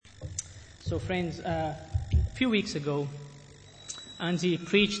So friends, a few weeks ago, Andy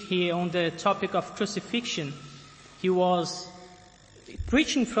preached here on the topic of crucifixion. He was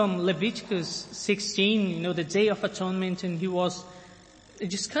preaching from Leviticus 16, the Day of Atonement, and he was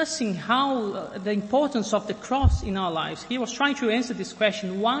discussing how the importance of the cross in our lives. He was trying to answer this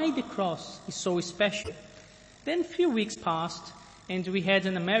question, why the cross is so special. Then a few weeks passed, and we had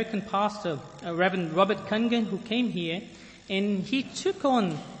an American pastor, Reverend Robert Cunningham, who came here, and he took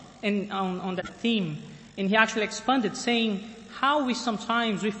on that theme, and he actually expanded, saying how we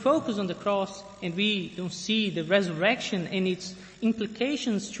sometimes focus on the cross and we don't see the resurrection and its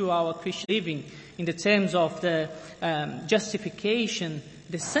implications to our Christian living in the terms of the justification,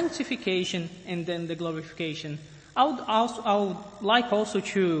 the sanctification, and then the glorification. I would like also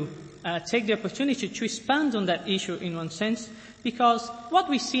to take the opportunity to expand on that issue in one sense, because what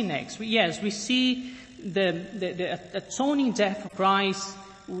we see next, we see the atoning death of Christ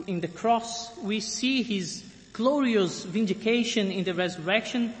in the cross. We see his glorious vindication in the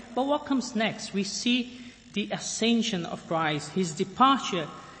resurrection. But what comes next? We see the ascension of Christ, his departure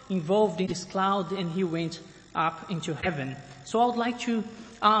involved in this cloud, and he went up into heaven. So I would like to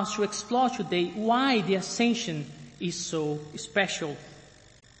explore today why the ascension is so special.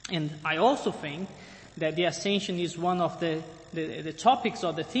 And I also think that the ascension is one of the topics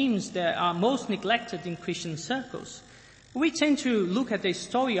or the themes that are most neglected in Christian circles. We tend to look at the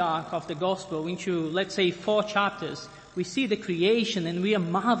story arc of the gospel into, let's say, 4 chapters. We see the creation and we are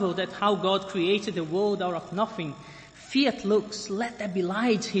marveled at how God created the world out of nothing. Fiat lux, let there be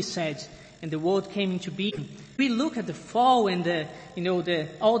light, he said, and the world came into being. We look at the fall and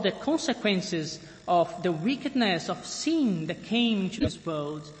all the consequences of the wickedness of sin that came into this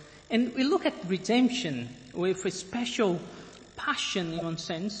world. And we look at redemption with a special passion in one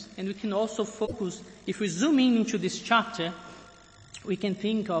sense, and we can also focus, if we zoom in into this chapter, we can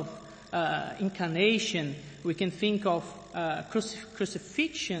think of incarnation, we can think of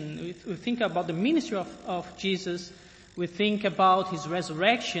crucifixion, we think about the ministry of Jesus, we think about his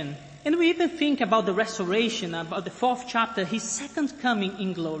resurrection, and we even think about the restoration, about the 4th chapter, his second coming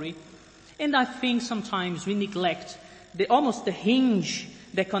in glory. And I think sometimes we neglect almost the hinge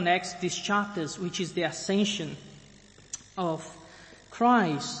that connects these chapters, which is the ascension of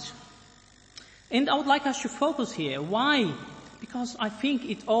Christ. And I would like us to focus here. Why? Because I think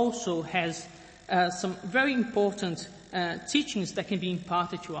it also has some very important teachings that can be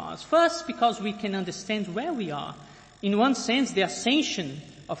imparted to us. First, because we can understand where we are. In one sense, the ascension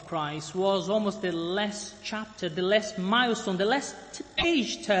of Christ was almost the last chapter, the last milestone, the last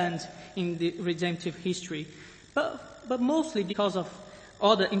page turned in the redemptive history. But mostly because of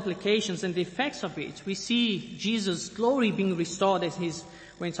other implications and the effects of it. We see Jesus' glory being restored as he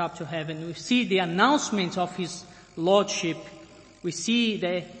went up to heaven. We see the announcement of his lordship. We see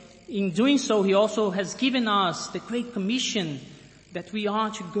that in doing so, he also has given us the great commission that we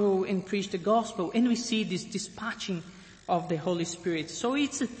are to go and preach the gospel. And we see this dispatching of the Holy Spirit. So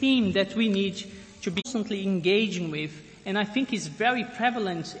it's a theme that we need to be constantly engaging with. And I think it's very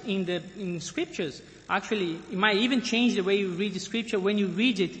prevalent in scriptures. Actually, it might even change the way you read the scripture when you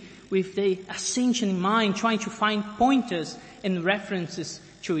read it with the ascension in mind, trying to find pointers and references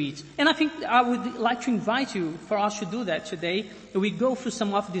to it. And I think I would like to invite you for us to do that today. We go through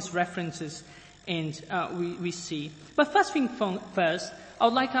some of these references and we see. But first, I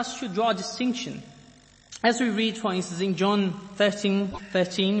would like us to draw a distinction. As we read, for instance, in John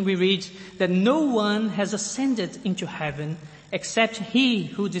 13, we read that no one has ascended into heaven except he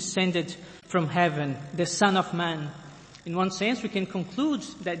who descended from heaven, the Son of Man. In one sense, we can conclude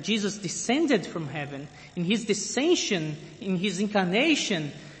that Jesus descended from heaven. In his descension, in his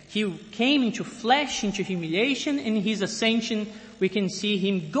incarnation, he came into flesh, into humiliation. In his ascension, we can see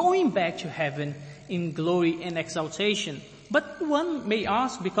him going back to heaven in glory and exaltation. But one may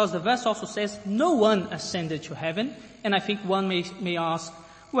ask, because the verse also says, no one ascended to heaven. And I think one may ask,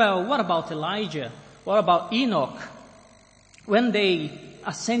 well, what about Elijah? What about Enoch? When they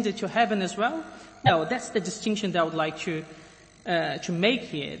ascended to heaven as well? No, that's the distinction that I would like to make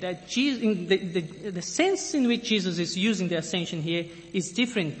here. That Jesus, the sense in which Jesus is using the ascension here is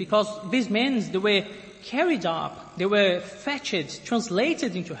different, because these men, they were carried up, they were fetched,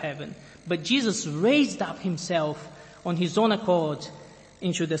 translated into heaven. But Jesus raised up himself on his own accord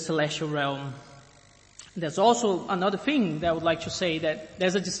into the celestial realm. There's also another thing that I would like to say, that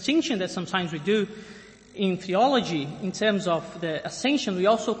there's a distinction that sometimes we do in theology in terms of the ascension. We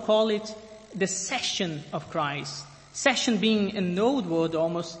also call it the session of Christ. Session being an old word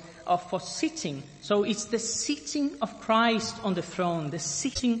almost for sitting. So it's the sitting of Christ on the throne, the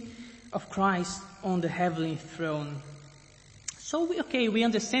sitting of Christ on the heavenly throne. So we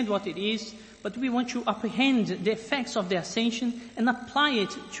understand what it is, but we want to apprehend the effects of the ascension and apply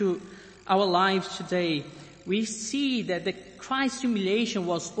it to our lives today. We see that the Christ's humiliation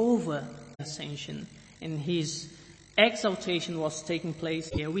was over the ascension and his exaltation was taking place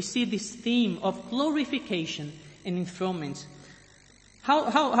here. We see this theme of glorification and enthronement.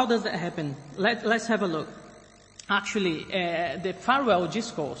 How does that happen? Let's have a look. Actually, the farewell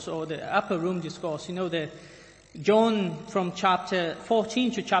discourse or the upper room discourse, the John from chapter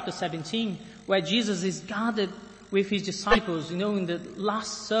 14 to chapter 17, where Jesus is gathered with his disciples, in the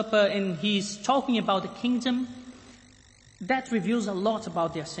Last Supper, and he's talking about the kingdom. That reveals a lot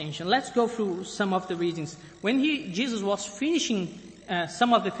about the ascension. Let's go through some of the readings. When Jesus was finishing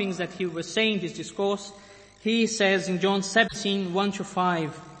some of the things that he was saying in this discourse, he says in John 17,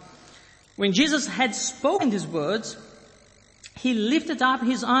 1-5, when Jesus had spoken these words, he lifted up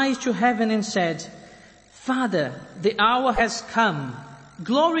his eyes to heaven and said, Father, the hour has come.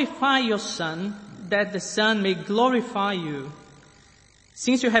 Glorify your Son, that the Son may glorify you.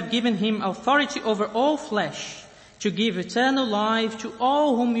 Since you have given him authority over all flesh, to give eternal life to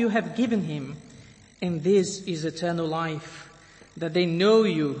all whom you have given him. And this is eternal life, that they know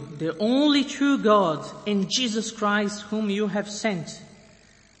you, the only true God, and Jesus Christ whom you have sent.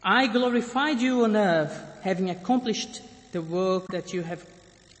 I glorified you on earth, having accomplished the work that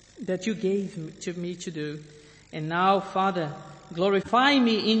you gave to me to do. And now, Father, glorify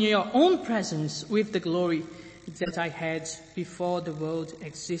me in your own presence with the glory that I had before the world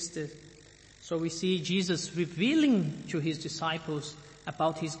existed. So we see Jesus revealing to his disciples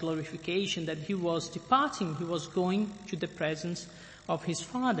about his glorification, that he was departing, he was going to the presence of his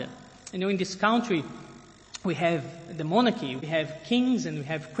Father. In this country, we have the monarchy, we have kings and we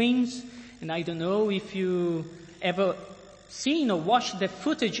have queens, and I don't know if you ever seen or watched the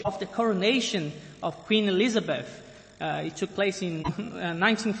footage of the coronation of Queen Elizabeth. It took place in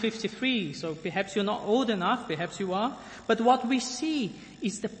 1953, so perhaps you're not old enough, perhaps you are. But what we see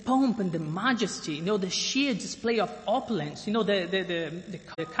is the pomp and the majesty, the sheer display of opulence.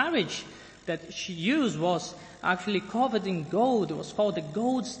 The carriage that she used was actually covered in gold. It was called the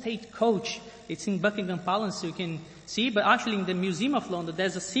Gold State Coach. It's in Buckingham Palace, so you can see, but actually in the Museum of London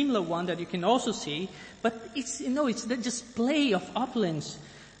there's a similar one that you can also see. But it's the display of opulence.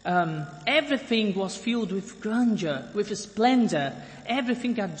 Everything was filled with grandeur, with splendor,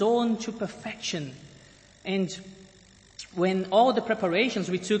 everything adorned to perfection. And when all the preparations,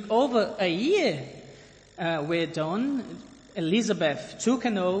 we took over a year, were done, Elizabeth took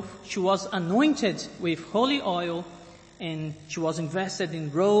an oath, she was anointed with holy oil, and she was invested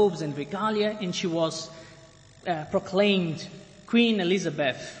in robes and regalia, and she was proclaimed Queen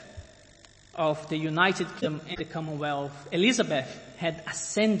Elizabeth of the United Kingdom and the Commonwealth. Elizabeth had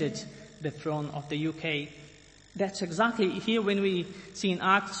ascended the throne of the UK. That's exactly here when we see in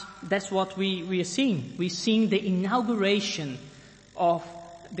Acts, that's what we are seeing. We're seeing the inauguration of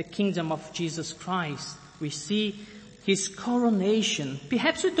the kingdom of Jesus Christ. We see his coronation.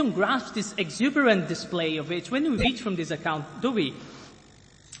 Perhaps we don't grasp this exuberant display of it when we read from this account, do we?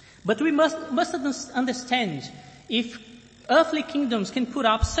 But we must understand, if earthly kingdoms can put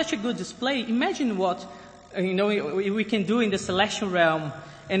up such a good display, imagine what we can do in the celestial realm.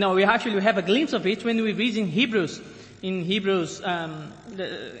 And we actually have a glimpse of it when we read in Hebrews. In Hebrews,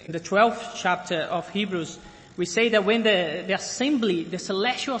 the 12th chapter of Hebrews, we say that when the assembly, the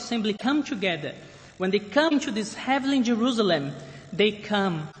celestial assembly come together, when they come into this heavenly Jerusalem, they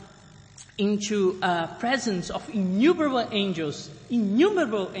come into presence of innumerable angels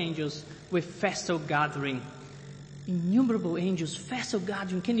with festal gathering. Innumerable angels, festal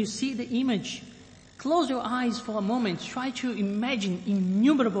gathering. Can you see the image? Close your eyes for a moment. Try to imagine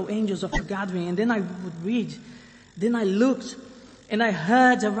innumerable angels of the gathering. And then I would read. Then I looked and I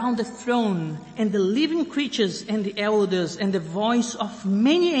heard around the throne and the living creatures and the elders and the voice of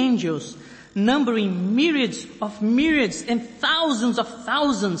many angels, numbering myriads and thousands of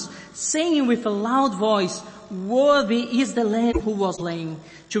thousands, saying with a loud voice, worthy is the Lamb who was slain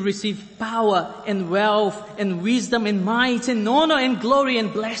to receive power and wealth and wisdom and might and honor and glory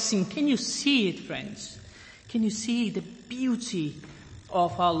and blessing. Can you see it, friends? Can you see the beauty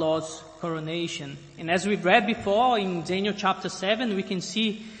of our Lord's coronation? And as we've read before in Daniel chapter 7, we can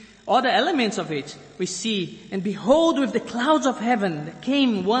see other elements of it. We see, and behold, with the clouds of heaven there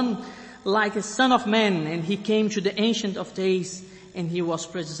came one like a son of man, and he came to the Ancient of Days, and he was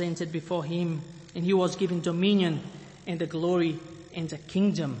presented before him. And he was given dominion and the glory and the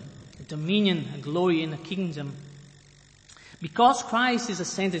kingdom. Dominion, a glory and a kingdom. Because Christ is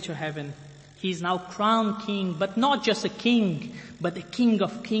ascended to heaven, he is now crowned king, but not just a king, but the King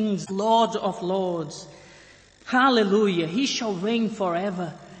of kings, Lord of lords. Hallelujah. He shall reign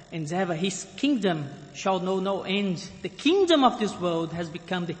forever and ever. His kingdom shall know no end. The kingdom of this world has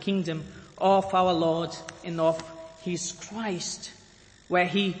become the kingdom of our Lord and of his Christ, where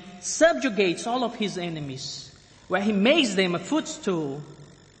he subjugates all of his enemies, where he makes them a footstool.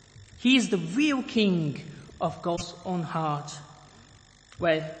 He is the real king of God's own heart,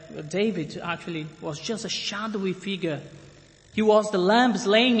 where David actually was just a shadowy figure. He was the lamb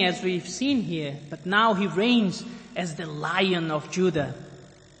slain, as we've seen here, but now he reigns as the Lion of Judah.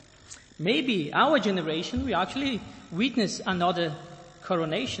 Maybe our generation, we actually witness another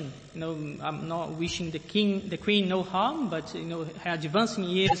coronation. I'm not wishing the queen no harm, but her advancing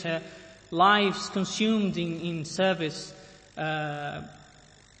years, her lives consumed in service,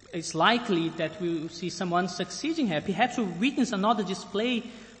 it's likely that we will see someone succeeding her. Perhaps we'll witness another display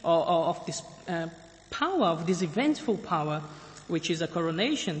of this power, of this eventful power, which is a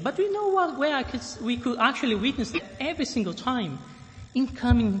coronation. But we know we could actually witness it every single time. In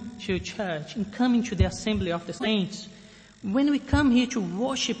coming to church, in coming to the assembly of the saints, when we come here to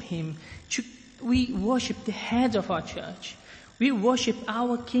worship him, we worship the head of our church. We worship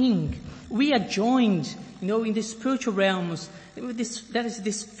our King. We are joined, in the spiritual realms. There is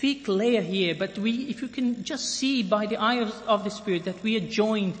this thick layer here, but if you can just see by the eyes of the Spirit that we are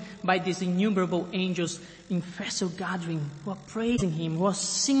joined by these innumerable angels in festal gathering, who are praising him, who are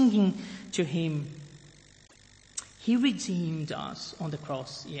singing to him. He redeemed us on the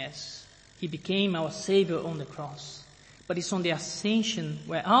cross, yes. He became our Savior on the cross. But it's on the ascension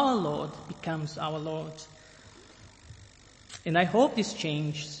where our Lord becomes our Lord. And I hope this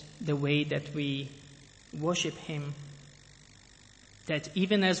changes the way that we worship him. That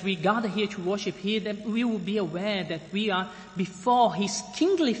even as we gather here to worship here, that we will be aware that we are before his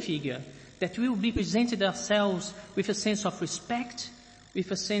kingly figure, that we will be presented ourselves with a sense of respect, with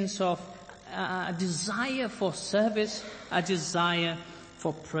a sense of a desire for service, a desire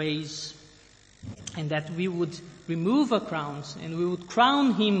for praise, and that we would remove our crowns and we would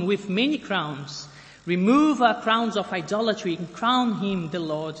crown him with many crowns, remove our crowns of idolatry and crown him the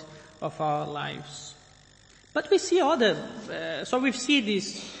Lord of our lives. But we see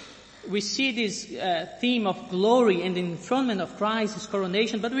we see this theme of glory and the enthronement of Christ, his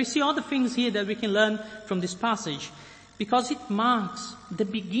coronation, but we see other things here that we can learn from this passage, because it marks the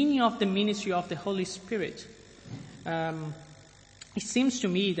beginning of the ministry of the Holy Spirit. It seems to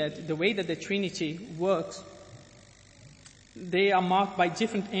me that the way that the Trinity works, they are marked by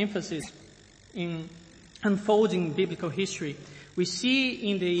different emphasis in unfolding biblical history. We see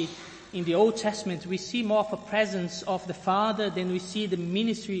in the Old Testament, we see more of a presence of the Father, then we see the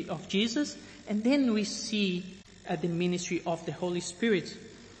ministry of Jesus, and then we see the ministry of the Holy Spirit.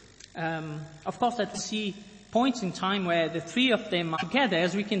 Of course, that we see points in time where the three of them are together,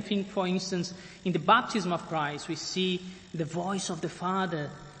 as we can think, for instance, in the baptism of Christ, we see the voice of the Father,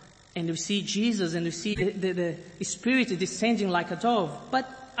 and we see Jesus, and we see the Spirit descending like a dove. But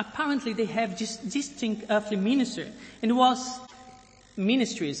apparently they have distinct earthly ministries,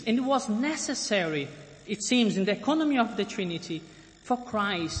 and it was necessary, it seems, in the economy of the Trinity, for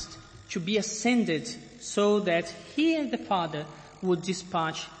Christ to be ascended so that he and the Father would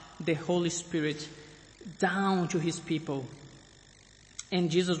dispatch the Holy Spirit down to his people. And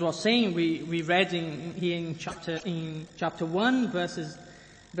Jesus was saying, we read here in chapter 1,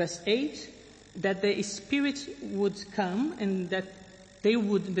 verse 8, that the Spirit would come and that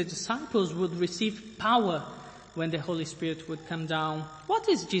the disciples would receive power when the Holy Spirit would come down. What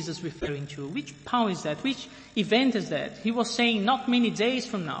is Jesus referring to? Which power is that? Which event is that? He was saying not many days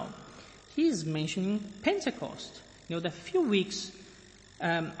from now. He is mentioning Pentecost. The few weeks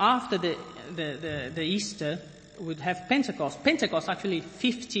after the Easter would have Pentecost. Pentecost actually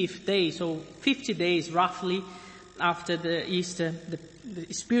 50th day, so 50 days roughly after the Easter,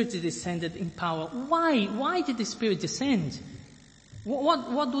 the Spirit descended in power. Why? Why did the Spirit descend?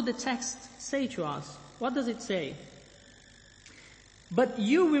 What do the texts say to us? What does it say? But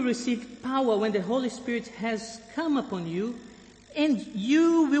you will receive power when the Holy Spirit has come upon you, and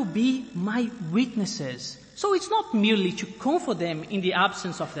you will be my witnesses. So it's not merely to comfort them in the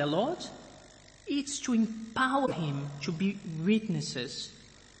absence of their Lord. It's to empower him to be witnesses.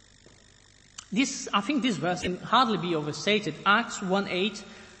 I think this verse can hardly be overstated. Acts 1:8.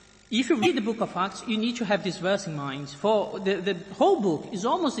 If you read the book of Acts, you need to have this verse in mind. For the whole book is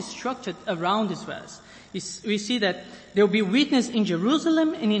almost structured around this verse. We see that there will be witness in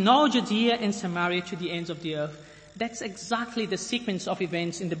Jerusalem and in all Judea and Samaria to the ends of the earth. That's exactly the sequence of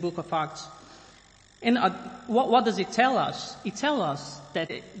events in the book of Acts. And what does it tell us? It tells us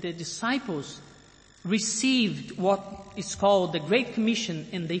that the disciples received what is called the Great Commission,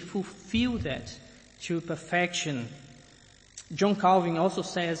 and they fulfilled that. to perfection. John Calvin also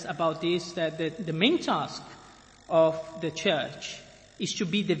says about this that the main task of the church is to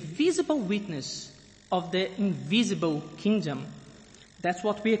be the visible witness of the invisible kingdom. That's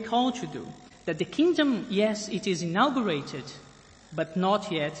what we are called to do. That the kingdom, yes, it is inaugurated, but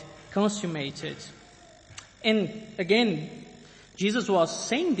not yet consummated. And again, Jesus was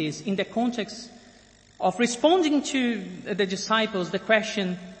saying this in the context of responding to the disciples the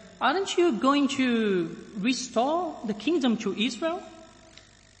question, aren't you going to restore the kingdom to Israel?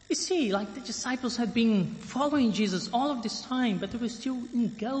 You see, like the disciples had been following Jesus all of this time, but they were still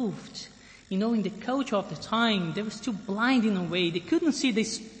engulfed, in the culture of the time. They were still blind in a way. They couldn't see the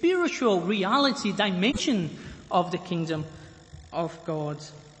spiritual reality dimension of the kingdom of God.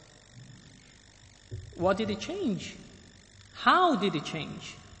 What did it change? How did it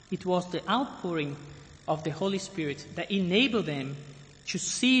change? It was the outpouring of the Holy Spirit that enabled them to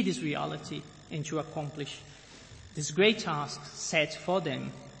see this reality and to accomplish this great task set for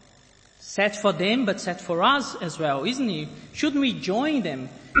them. Set for them, but set for us as well, isn't it? Shouldn't we join them?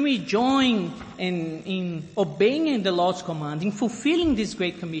 Shouldn't we join in obeying the Lord's command, in fulfilling this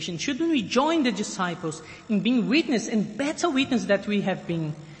great commission? Shouldn't we join the disciples in being witness and better witness that we have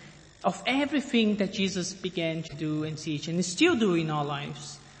been of everything that Jesus began to do and teach and still do in our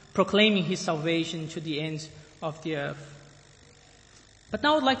lives, proclaiming His salvation to the ends of the earth? But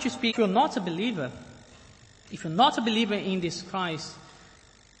now I would like to speak, if you're not a believer in this Christ,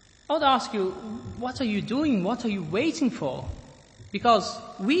 I would ask you, what are you doing? What are you waiting for? Because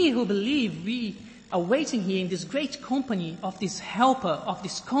we who believe, we are waiting here in this great company of this helper, of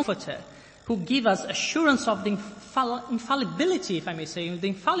this comforter, who give us assurance of the infallibility, if I may say, the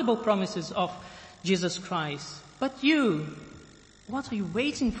infallible promises of Jesus Christ. But you, what are you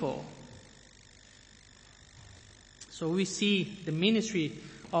waiting for? So we see the ministry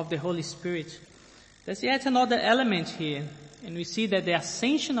of the Holy Spirit. There's yet another element here. And we see that the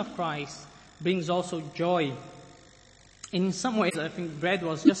ascension of Christ brings also joy. And in some ways, I think Brad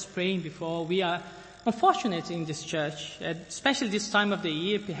was just praying before, we are unfortunate in this church, especially this time of the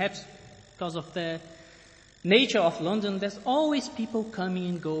year, perhaps because of the nature of London. There's always people coming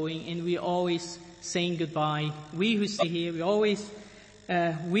and going, and we're always saying goodbye. We who stay here, we're always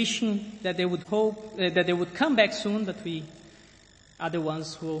wishing that they would that they would come back soon, but we are the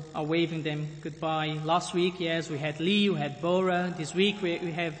ones who are waving them goodbye. Last week, yes, we had Lee, we had Bora. This week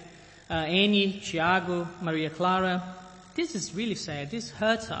we have Annie, Tiago, Maria Clara. This is really sad. This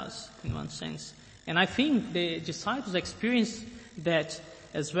hurts us in one sense. And I think the disciples experienced that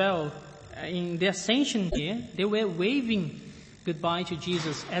as well. In the ascension here, they were waving goodbye to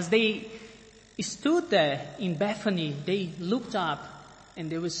Jesus. As they stood there in Bethany, they looked up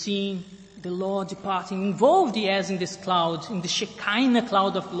and they were seeing the Lord departing, involved yes in this cloud, in the Shekinah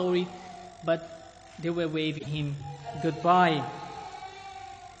cloud of glory, but they were waving Him goodbye.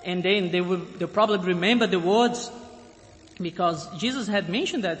 And then they'll probably remember the words, because Jesus had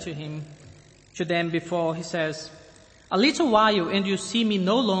mentioned that to them before. He says, "A little while and you see me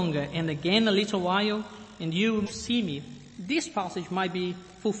no longer, and again a little while and you will see me." This passage might be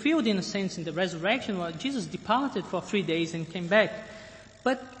fulfilled in a sense in the resurrection, where Jesus departed for 3 days and came back.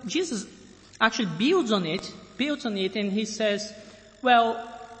 But Jesus actually builds on it, and He says, well,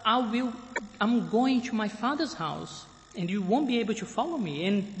 I'm going to my Father's house, and you won't be able to follow me.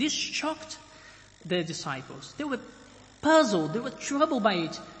 And this shocked the disciples. They were puzzled, they were troubled by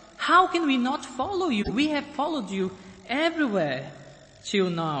it. How can we not follow you? We have followed you everywhere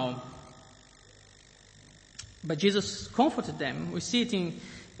till now. But Jesus comforted them. We see it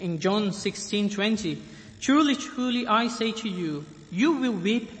in John 16:20. "Truly, truly, I say to you, you will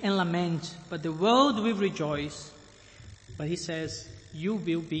weep and lament, but the world will rejoice." But He says, you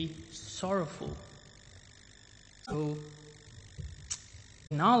will be sorrowful. So,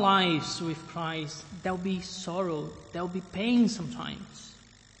 in our lives with Christ, there will be sorrow, there will be pain sometimes.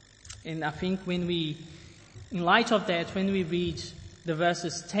 And I think in light of that, when we read the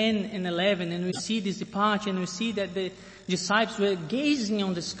verses 10 and 11, and we see this departure, and we see that the disciples were gazing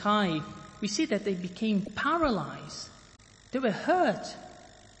on the sky, we see that they became paralyzed. They were hurt.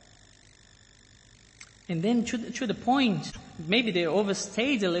 And then to the point, maybe they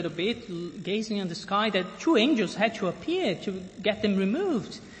overstayed a little bit, gazing on the sky, that 2 angels had to appear to get them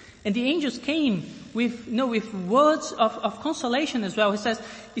removed. And the angels came with words of consolation as well. He says,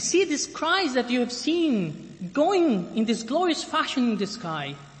 you see this Christ that you have seen going in this glorious fashion in the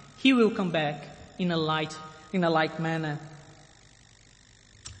sky, He will come back in a like manner.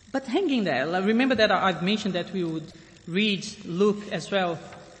 But hanging there, remember that I've mentioned that we would read Luke as well.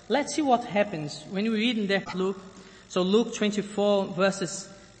 Let's see what happens when we read in there Luke. So Luke 24 verses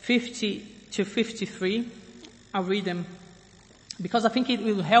 50 to 53. I'll read them because I think it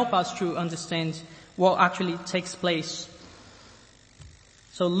will help us to understand what actually takes place.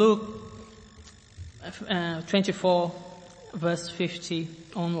 So Luke 24 verse 50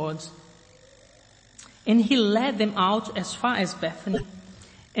 onwards. And he led them out as far as Bethany,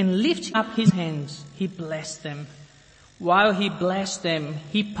 and lifting up his hands, he blessed them. While he blessed them,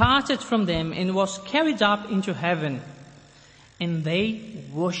 he parted from them and was carried up into heaven. And they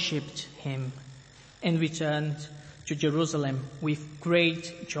worshipped him and returned to Jerusalem with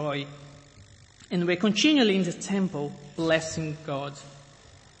great joy. And were continually in the temple blessing God.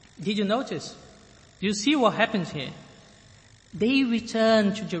 Did you notice? Do you see what happened here? They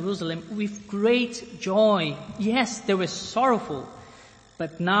returned to Jerusalem with great joy. Yes, they were sorrowful,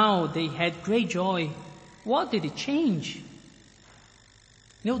 but now they had great joy. What did it change?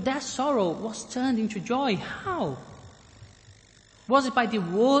 That sorrow was turned into joy. How? Was it by the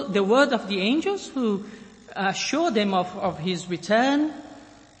word of the angels who assured them of his return?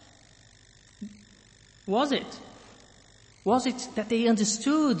 Was it? Was it that they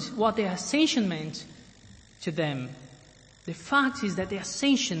understood what the ascension meant to them? The fact is that the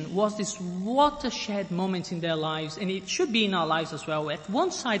ascension was this watershed moment in their lives, and it should be in our lives as well. At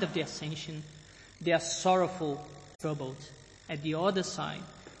one side of the ascension, they are sorrowful, troubled. At the other side,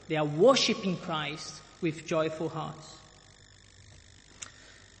 they are worshipping Christ with joyful hearts.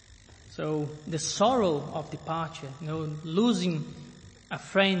 So the sorrow of departure, losing a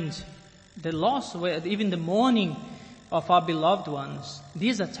friend, the loss, even the mourning of our beloved ones,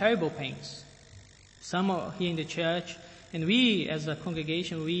 these are terrible pains. Some are here in the church, and we as a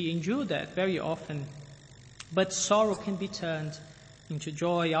congregation, we endure that very often. But sorrow can be turned into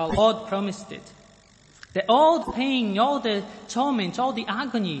joy. Our Lord promised it. That all the pain, all the torment, all the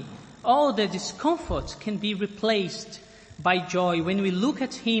agony, all the discomfort can be replaced by joy when we look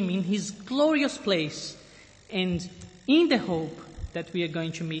at Him in His glorious place and in the hope that we are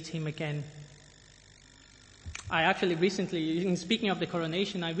going to meet Him again. I actually recently, in speaking of the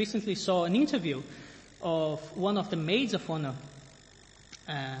coronation, I recently saw an interview of one of the maids of honor.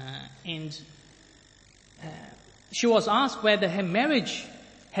 And she was asked whether her marriage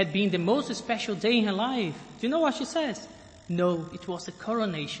had been the most special day in her life. Do you know what she says? No, it was the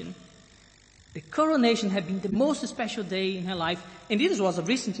coronation. The coronation had been the most special day in her life. And this was a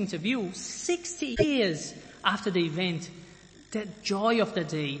recent interview, 60 years after the event. The joy of the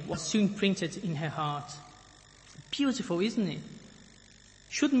day was soon printed in her heart. Beautiful, isn't it?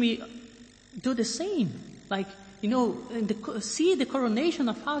 Shouldn't we do the same? See the coronation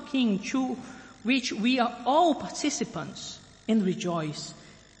of our King, to which we are all participants, and rejoice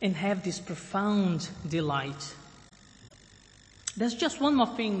and have this profound delight. There's just one more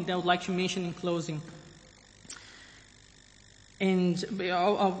thing that I would like to mention in closing. And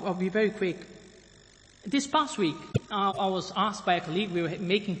I'll be very quick. This past week, I was asked by a colleague, we were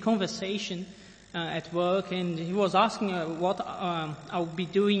making conversation at work, and he was asking what I would be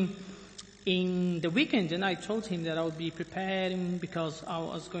doing in the weekend, and I told him that I would be preparing because I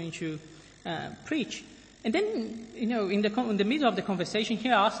was going to preach. And then, in the middle of the conversation, he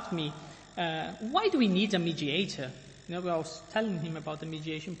asked me, why do we need a mediator? I was telling him about the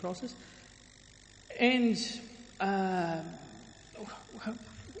mediation process. And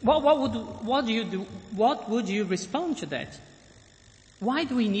what would you respond to that? Why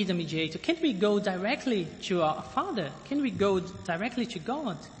do we need a mediator? Can't we go directly to our Father? Can we go directly to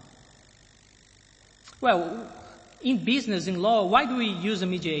God? Well, in business, in law, why do we use a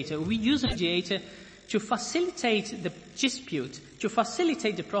mediator? We use a mediator to facilitate the dispute, to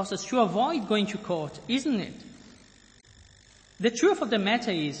facilitate the process, to avoid going to court, isn't it? The truth of the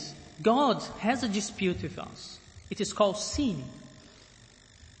matter is, God has a dispute with us. It is called sin.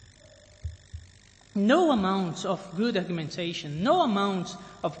 No amount of good argumentation, no amount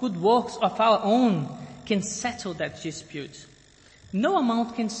of good works of our own can settle that dispute. No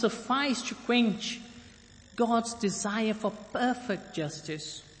amount can suffice to quench God's desire for perfect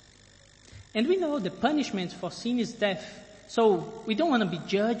justice. And we know the punishment for sin is death. So we don't want to be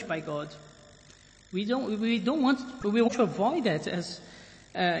judged by God. We want to avoid that as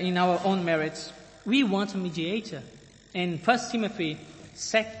in our own merits. We want a mediator. In 1 Timothy,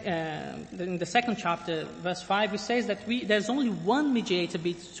 in the second chapter, verse 5, it says that there's only one mediator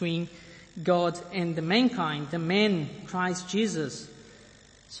between God and the mankind, the man, Christ Jesus.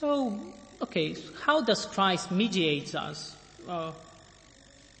 So, how does Christ mediate us?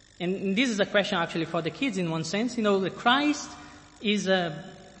 And this is a question actually for the kids in one sense. The Christ is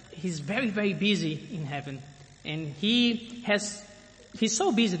he's very, very busy in heaven. And he's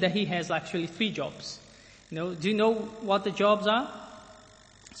so busy that he has actually 3 jobs. Do you know what the jobs are?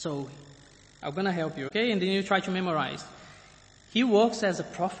 So, I'm going to help you, okay? And then you try to memorize. He works as a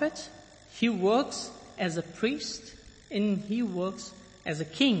prophet, he works as a priest, and he works as a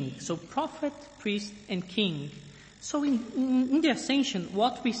king. So prophet, priest, and king. So in the ascension,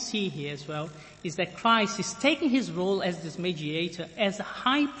 what we see here as well is that Christ is taking his role as this mediator, as a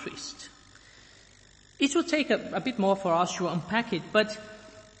high priest. It will take a bit more for us to unpack it, but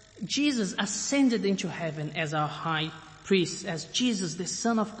Jesus ascended into heaven as our high priest, as Jesus, the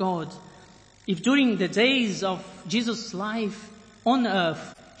Son of God. If during the days of Jesus' life on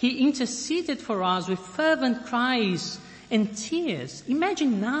earth, he interceded for us with fervent cries and tears,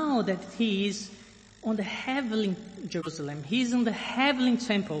 imagine now that he is on the heavenly Jerusalem. He is in the heavenly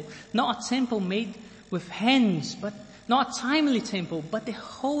temple, not a temple made with hands, but not a timely temple, but the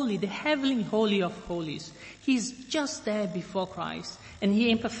holy, the heavenly holy of holies. He is just there before Christ, and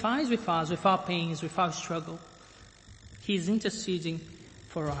he empathizes with us, with our pains, with our struggle. He is interceding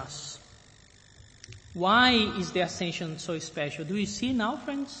for us. Why is the ascension so special? Do you see now,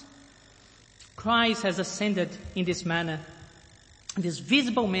 friends? Christ has ascended in this manner, in this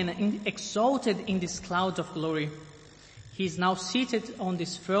visible manner, exalted in this cloud of glory. He is now seated on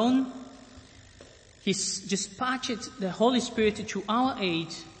this throne. He's dispatched the Holy Spirit to our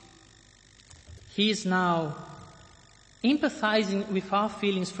aid. He is now empathizing with our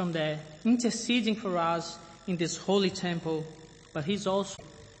feelings from there, interceding for us in this holy temple. But he's also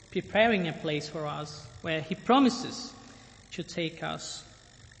preparing a place for us where he promises to take us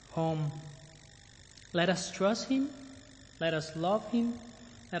home. Let us trust him. Let us love him.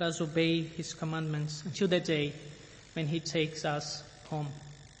 Let us obey his commandments until the day when he takes us home.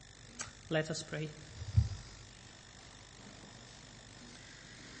 Let us pray.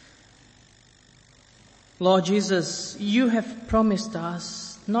 Lord Jesus, you have promised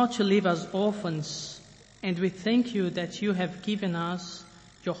us not to leave us orphans, and we thank you that you have given us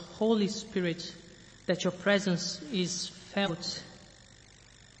your Holy Spirit, that your presence is felt.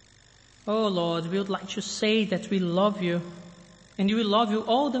 Oh Lord, we would like to say that we love you, and we love you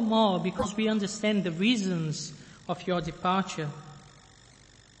all the more because we understand the reasons of your departure.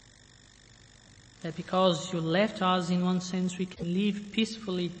 That because you left us, in one sense, we can live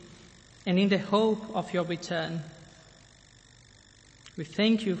peacefully and in the hope of your return. We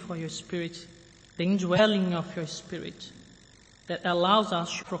thank you for your Spirit, the indwelling of your Spirit that allows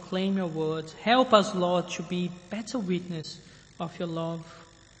us to proclaim your word. Help us, Lord, to be better witness of your love,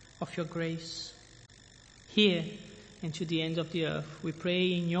 of your grace, here and to the end of the earth. We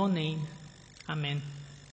pray in your name. Amen.